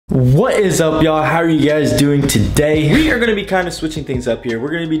What is up, y'all? How are you guys doing today? We are going to be kind of switching things up here.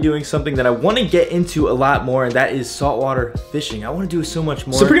 We're going to be doing something that I want to get into a lot more, and that is saltwater fishing. I want to do so much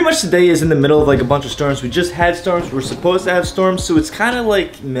more. So pretty much today is in the middle of like a bunch of storms. We just had storms. We're supposed to have storms, so it's kind of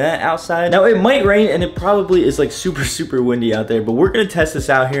like meh outside. Now it might rain, and it probably is like super windy out there, but we're going to test this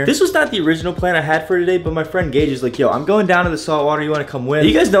out here. This was not the original plan I had for today, but my friend Gage is like, yo, I'm going down to the saltwater. You want to come with?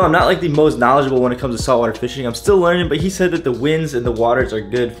 You guys know I'm not like the most knowledgeable when it comes to saltwater fishing. I'm still learning, but he said that the winds and the waters are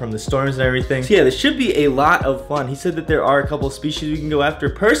good from the storms and everything. So yeah, this should be a lot of fun. He said that there are a couple of species we can go after.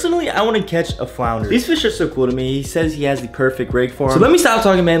 Personally, I want to catch a flounder. These fish are so cool to me. He says he has the perfect rig for them. So let me stop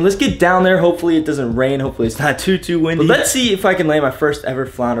talking, man. Let's get down there. Hopefully it doesn't rain. Hopefully it's not too windy. But let's see if I can land my first ever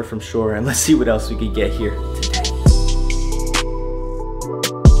flounder from shore, and let's see what else we could get here today.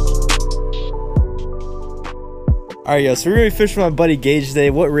 Alright, yo, so we're gonna fish with my buddy Gage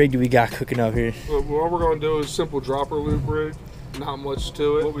today. What rig do we got cooking up here? Well, what we're gonna do is simple dropper loop rig. Not much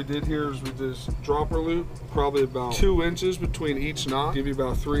to it. What we did here is we just dropper loop, probably about 2 inches between each knot. Give you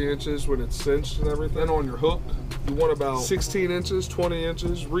about 3 inches when it's cinched and everything. Then on your hook, you want about 16 inches, 20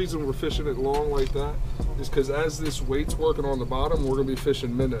 inches. Reason we're fishing it long like that is because as this weight's working on the bottom, we're gonna be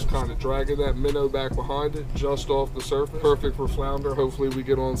fishing minnows. Kind of dragging that minnow back behind it, just off the surface. Perfect for flounder. Hopefully we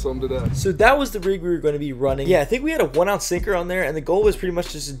get on some today. So that was the rig we were gonna be running. Yeah, I think we had a 1-ounce sinker on there, and the goal was pretty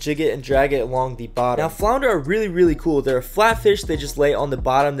much just to jig it and drag it along the bottom. Now, flounder are really cool. They're a flat fish. They just lay on the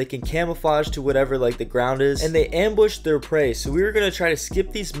bottom. They can camouflage to whatever like the ground is, and they ambush their prey. So we were gonna try to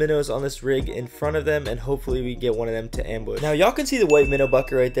skip these minnows on this rig in front of them, and hopefully we get one of them to ambush. Now y'all can see the white minnow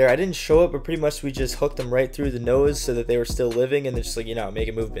bucket right there. I didn't show it, but pretty much we just hooked them right through the nose so that they were still living, and then just like, you know, make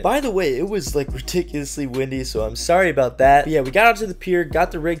a movement. By the way, it was like ridiculously windy, so I'm sorry about that. But yeah, we got out to the pier,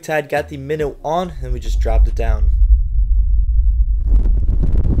 got the rig tied, got the minnow on, and we just dropped it down.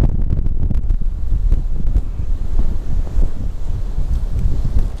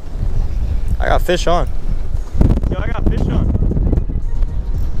 I got fish on. Yo, I got fish on.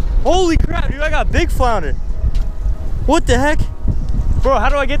 Holy crap, dude, I got big flounder. What the heck? Bro, how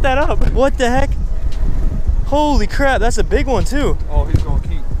do I get that up? What the heck? Holy crap, that's a big one too. Oh, he's gonna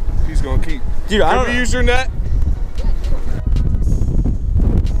keep. He's gonna keep. Dude, I don't use your net.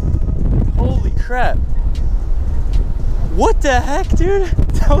 Holy crap. What the heck, dude?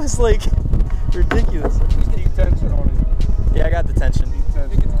 That was like ridiculous. Just keep tension on it. Yeah, I got the tension. I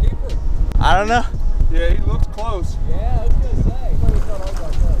think it's a keeper. I don't know. Yeah, he looks close. Yeah, I was gonna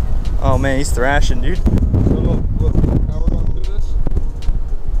say. Oh man, he's thrashing, dude. So look, how we're gonna do this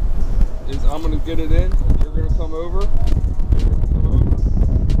is I'm gonna get it in, you're gonna come over,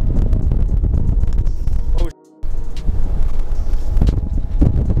 Oh,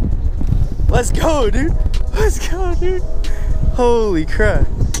 let's go, dude. Let's go, dude. Holy crap.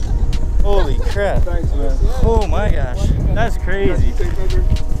 Holy crap. Thanks, man. Oh my gosh. That's crazy.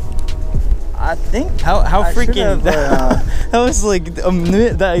 I think how freaking that was like a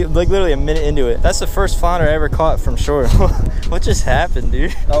minute, like literally a minute into it. That's the first flounder I ever caught from shore. What just happened,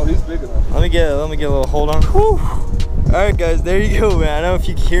 dude? Oh, he's big enough. Let me get a little hold on. Whew. All right, guys, there you go, man. I don't know if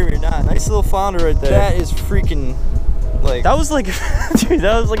you can hear me or not. Nice little flounder right there. That is freaking like that was like dude,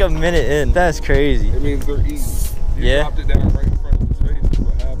 that was like a minute in. That's crazy. It means they're easy. You Yeah. dropped it down right in front of his face.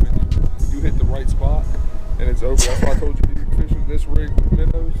 What happened? You hit the right spot, and it's over. That's why I told you fishing this rig with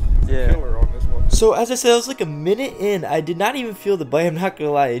minnows. Yeah. Killer on this one. So as I said, it was like a minute in. I did not even feel the bite, I'm not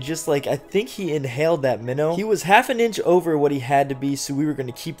gonna lie. It just like, I think he inhaled that minnow. He was half an inch over what he had to be, so we were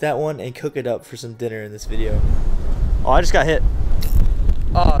gonna keep that one and cook it up for some dinner in this video. Oh, I just got hit.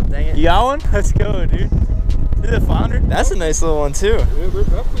 Oh, dang it. You got one? Let's go, dude. Is it a flounder? That's a nice little one too. Yeah, they're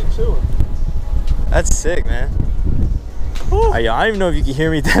definitely chilling. That's sick, man. Oh, I don't even know if you can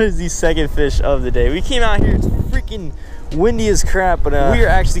hear me. That is the second fish of the day. We came out here, it's freaking windy as crap, but we are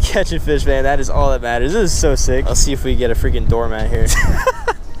actually catching fish, man. That is all that matters. This is so sick. I'll see if we get a freaking doormat here.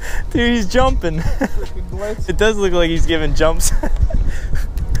 Dude, he's jumping. It does look like he's giving jumps.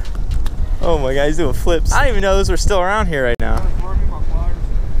 Oh my god, he's doing flips. I didn't even know those were still around here right now.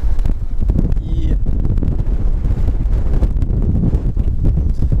 Yeah.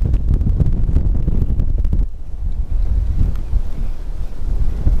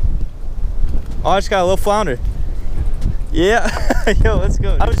 Oh, I just got a little flounder. Yeah. Yo, let's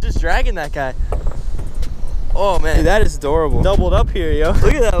go. I was just dragging that guy. Oh man, dude, that is adorable. Doubled up here, yo.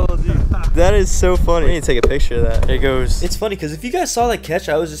 Look at that little dude. That is so funny. We need to take a picture of that. There it goes. It's funny because if you guys saw that catch,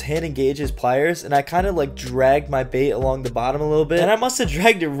 I was just hand engaged his pliers, and I kind of like dragged my bait along the bottom a little bit, and I must have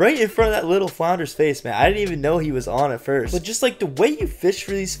dragged it right in front of that little flounder's face, man. I didn't even know he was on at first. But just like the way you fish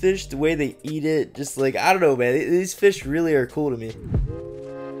for these fish, the way they eat it, just like, I don't know, man. These fish really are cool to me.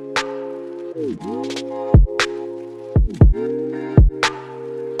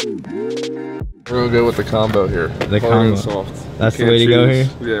 We're gonna go with the combo here. The combo. Soft. That's the way to go here?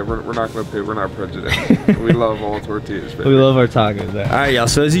 Yeah, we're not gonna pay, we're not prejudiced. We love all tortillas, baby. We love our tacos. Alright, y'all,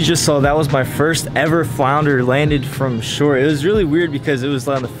 so as you just saw, that was my first ever flounder landed from shore. It was really weird because it was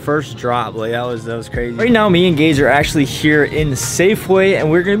on the first drop. Like, that was crazy. Right now, me and Gage are actually here in Safeway,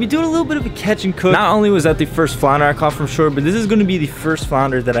 and we're gonna be doing a little bit of a catch and cook. Not only was that the first flounder I caught from shore, but this is gonna be the first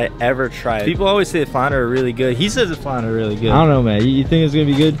flounder that I ever tried. People always say the flounder are really good. He says the flounder are really good. I don't know, man. You think it's gonna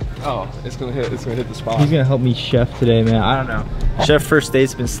be good? Oh, it's gonna hit the spot. He's gonna help me chef today, man. I don't know. Chef First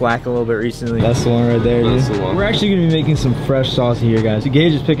State's been slacking a little bit recently. That's the one right there, dude. That's the one. We're actually gonna be making some fresh sauce here, guys. So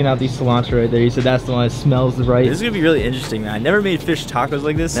Gage is picking out these cilantro right there. He said that's the one that smells right. This is gonna be really interesting, man. I never made fish tacos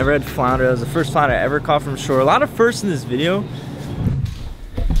like this. Never had flounder. That was the first flounder I ever caught from shore. A lot of firsts in this video.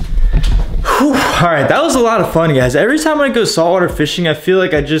 All right, that was a lot of fun, guys. Every time I go saltwater fishing, I feel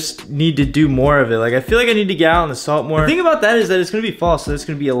like I just need to do more of it. Like, I feel like I need to get out on the salt more. The thing about that is that it's gonna be fall, so it's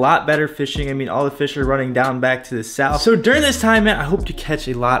gonna be a lot better fishing. I mean, all the fish are running down back to the south. So during this time, man, I hope to catch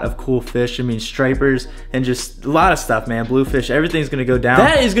a lot of cool fish. I mean, stripers and just a lot of stuff, man. Bluefish, everything's gonna go down.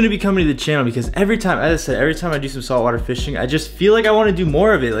 That is gonna be coming to the channel because every time, as I said, every time I do some saltwater fishing, I just feel like I wanna do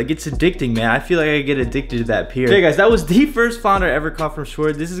more of it. Like, it's addicting, man. I feel like I get addicted to that pier. Okay, guys, that was the first flounder I ever caught from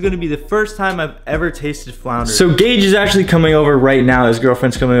shore. This is gonna be the first time I've ever tasted flounder. So Gage is actually coming over right now. His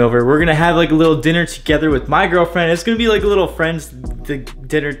girlfriend's coming over. We're gonna have like a little dinner together with my girlfriend. It's gonna be like a little friends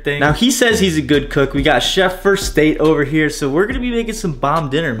dinner thing. Now he says he's a good cook. We got Chef First State over here, so we're gonna be making some bomb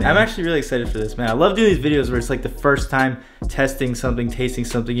dinner, man. I'm actually really excited for this, man. I love doing these videos where it's like the first time testing something, tasting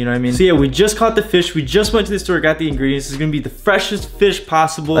something, you know what I mean? So yeah, we just caught the fish. We just went to the store, got the ingredients. This is gonna be the freshest fish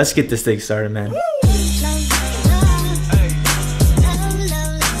possible. Let's get this thing started, man.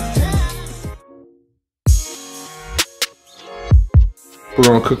 We're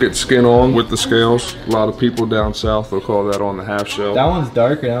gonna cook it skin on with the scales. A lot of people down south will call that on the half shell. That one's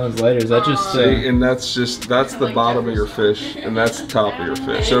darker, that one's lighter. Is that just See, and that's the bottom of your fish, and that's the top of your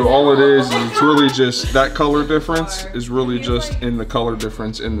fish. So all it is it's really just that color difference is really just in the color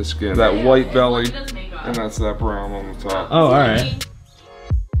difference in the skin. That white belly, and that's that brown on the top. Oh, all right.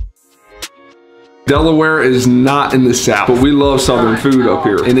 Delaware is not in the south, but we love southern food up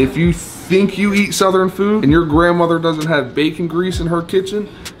here. And if you think you eat southern food and your grandmother doesn't have bacon grease in her kitchen,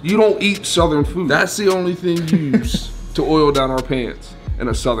 you don't eat southern food. That's the only thing you use to oil down our pants in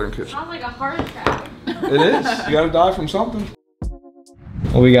a southern kitchen. Sounds like a heart attack. It is. You gotta die from something.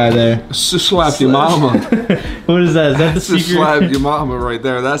 What we got there? Just slap your mama. What is that? Is that the secret? Just slap your mama right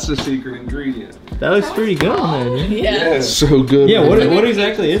there. That's the secret ingredient. That looks pretty good on there, dude. Yeah. It's so good. Yeah, what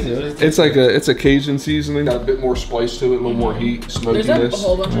exactly is it? It's a Cajun seasoning. Got a bit more spice to it, a little more heat, smokiness. A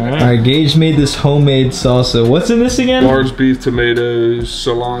whole bunch of Alright, Gage made this homemade salsa. What's in this again? Large beef tomatoes,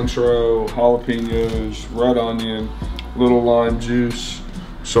 cilantro, jalapenos, red onion, little lime juice,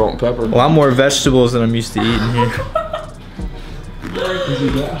 salt and pepper. A lot more vegetables than I'm used to eating here.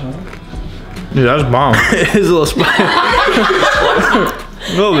 Dude, that's bomb. It is a little spicy.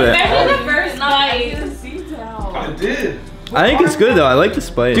 A little bit. Especially the first night. I did. I think it's good though. I like the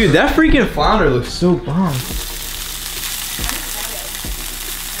spice. Dude, that freaking flounder looks so bomb.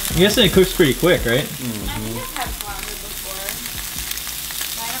 I'm guessing it cooks pretty quick, right?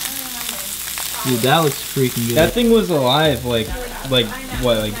 Dude, that looks freaking good. That thing was alive like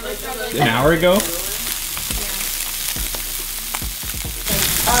what, like an hour ago?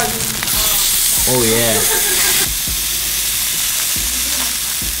 Oh yeah.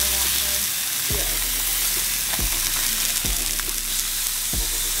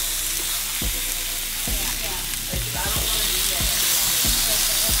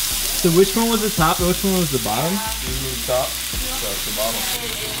 So which one was the top and which one was the bottom? This is the top, that's the bottom.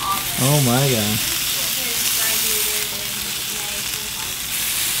 Oh my god.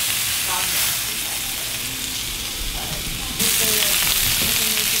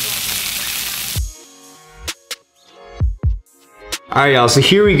 Alright y'all, so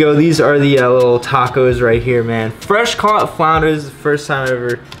here we go. These are the little tacos right here, man. Fresh caught flounder. This is the first time I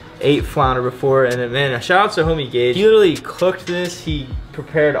ever ate flounder before. And man, shout out to homie Gage. He literally cooked this. He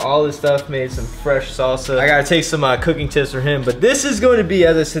prepared all this stuff, made some fresh salsa. I gotta take some cooking tips from him. But this is going to be,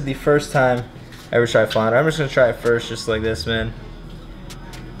 as I said, the first time I ever tried flounder. I'm just gonna try it first, just like this, man.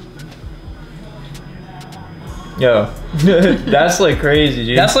 Yo, that's like crazy,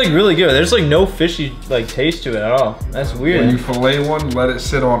 dude. That's like really good. There's like no fishy like taste to it at all. That's weird. When you fillet one, let it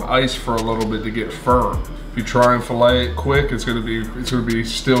sit on ice for a little bit to get firm. If you try and fillet it quick, it's gonna be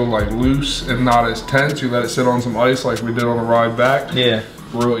still like loose and not as tense. You let it sit on some ice like we did on the ride back. Yeah.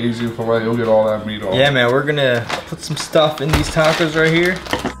 Real easy to fillet. You'll get all that meat off. Yeah, man. We're gonna put some stuff in these tacos right here.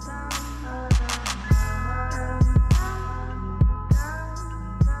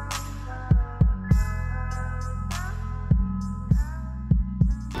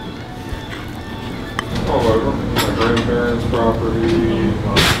 insurance property.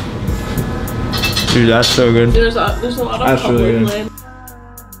 Dude, that's so good. There's a lot of That's really public good. land.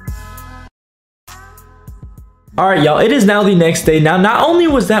 Alright y'all, it is now the next day. Now, not only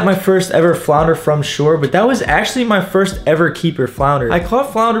was that my first ever flounder from shore, but that was actually my first ever keeper flounder. I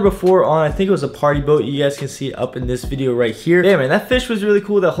caught flounder before on, I think it was a party boat. You guys can see it up in this video right here. Yeah, man, that fish was really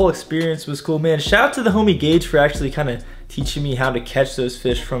cool. That whole experience was cool, man. Shout out to the homie Gage for actually kind of teaching me how to catch those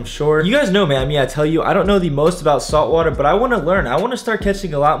fish from shore. You guys know, man, I mean, I tell you, I don't know the most about saltwater, but I want to learn. I want to start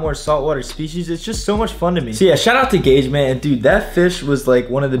catching a lot more saltwater species. It's just so much fun to me. So yeah, shout out to Gage, man. Dude, that fish was like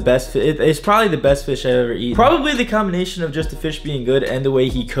one of the best. It's probably the best fish I've ever eaten. Probably the combination of just the fish being good and the way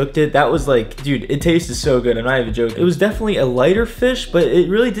he cooked it. That was like, dude, it tasted so good. I'm not even joking. It was definitely a lighter fish, but it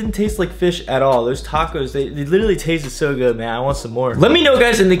really didn't taste like fish at all. Those tacos, they literally tasted so good, man. I want some more. Let me know,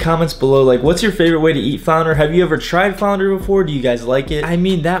 guys, in the comments below, like, what's your favorite way to eat flounder? Have you ever tried flounder before? Do you guys like it? I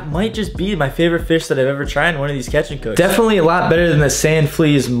mean, that might just be my favorite fish that I've ever tried in one of these catch and cooks. Definitely a lot better than the sand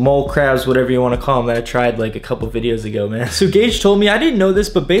fleas, mole crabs, whatever you want to call them, that I tried like a couple videos ago, man. So Gage told me, I didn't know this,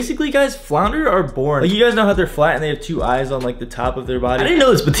 but basically, guys, flounder are born. Like, you guys know how they're flat and they have two eyes on like the top of their body? I didn't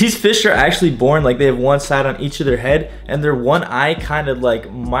know this, but these fish are actually born like they have one side on each of their head, and their one eye kind of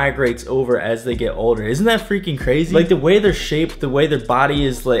like migrates over as they get older. Isn't that freaking crazy? Like the way they're shaped, the way their body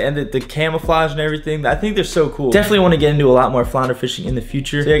is like, and the camouflage and everything, I think they're so cool. Definitely want to get into a lot more flounder fishing in the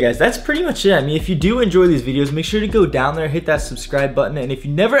future. So yeah, guys, that's pretty much it. I mean, if you do enjoy these videos, make sure to go down there, hit that subscribe button, and if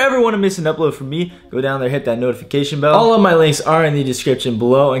you never ever want to miss an upload from me, go down there, hit that notification bell. All of my links are in the description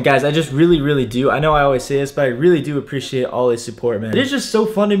below. And guys, I just really do, I know I always say this, but I really do appreciate all the support, man. It is just so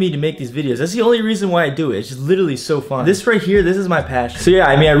fun to me to make these videos. That's the only reason why I do it. It's just literally so fun. This right here, this is my passion. So yeah,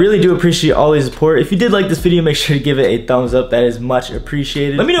 I mean, I really do appreciate all the support. If you did like this video, make sure to give it a thumbs up. That is much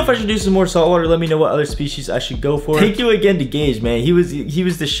appreciated. Let me know if I should do some more saltwater. Let me know what other species I should go for. Thank you again to Gage, man. He was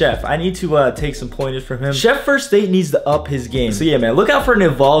the chef. I need to take some pointers from him. Chef First State needs to up his game. So yeah, man, look out for an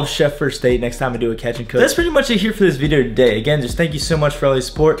evolved Chef First State next time I do a catch and cook. That's pretty much it here for this video today. Again, just thank you so much for all your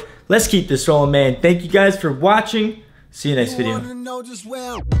support. Let's keep this rolling, man. Thank you guys for watching. See you next video.